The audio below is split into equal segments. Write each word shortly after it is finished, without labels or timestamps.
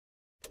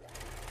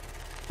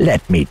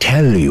Let me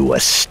tell you a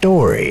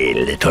story,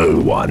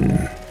 little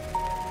one.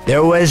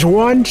 There was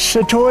once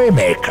a toy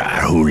maker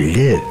who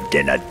lived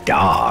in a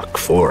dark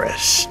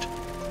forest.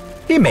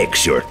 He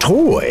makes your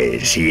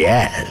toys,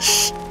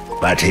 yes,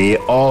 but he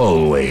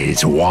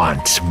always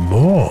wants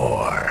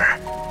more.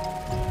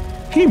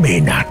 He may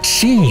not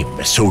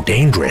seem so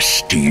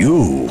dangerous to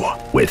you,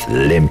 with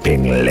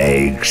limping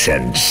legs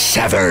and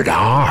severed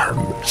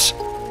arms,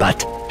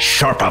 but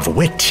sharp of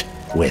wit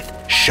with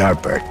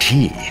sharper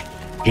teeth.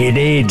 He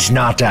needs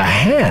not a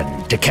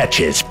hand to catch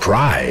his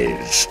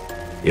prize.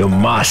 You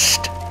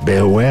must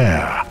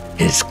beware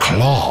his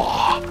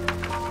claw.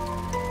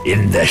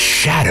 In the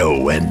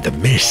shadow and the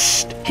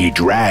mist, he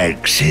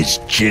drags his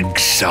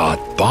jigsawed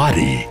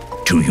body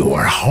to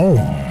your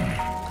home.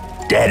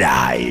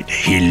 Dead-eyed,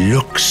 he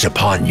looks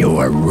upon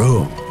your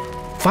room,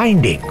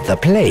 finding the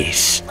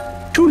place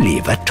to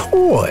leave a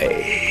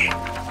toy.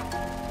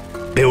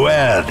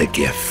 Beware the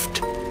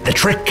gift, the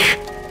trick,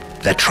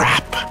 the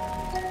trap,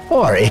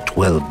 or it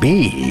will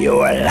be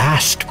your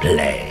last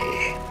play,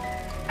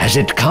 as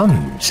it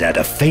comes at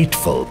a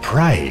fateful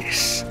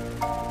price.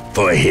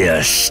 For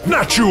he'll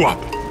snatch you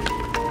up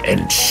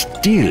and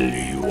steal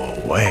you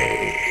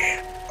away.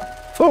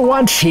 For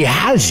once he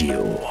has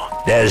you,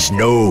 there's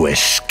no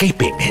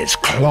escaping his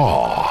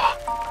claw.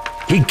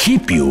 He'd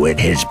keep you in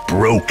his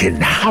broken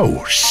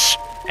house,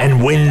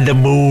 and when the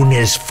moon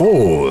is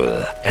full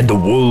and the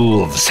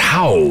wolves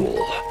howl,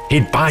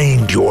 he'd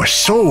bind your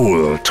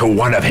soul to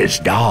one of his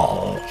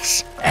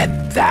dolls,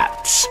 and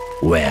that's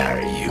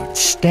where you'd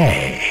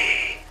stay.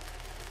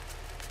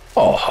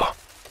 Oh,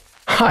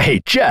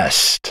 I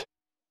jest.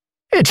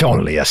 It's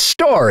only a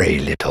story,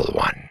 little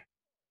one.